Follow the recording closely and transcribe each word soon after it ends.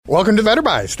Welcome to Better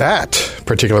Buys. That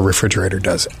particular refrigerator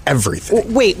does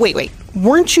everything. Wait.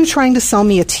 Weren't you trying to sell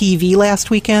me a TV last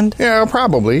weekend? Yeah,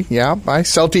 probably. Yeah, I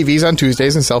sell TVs on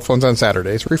Tuesdays and cell phones on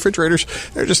Saturdays. Refrigerators,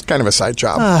 they're just kind of a side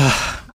job.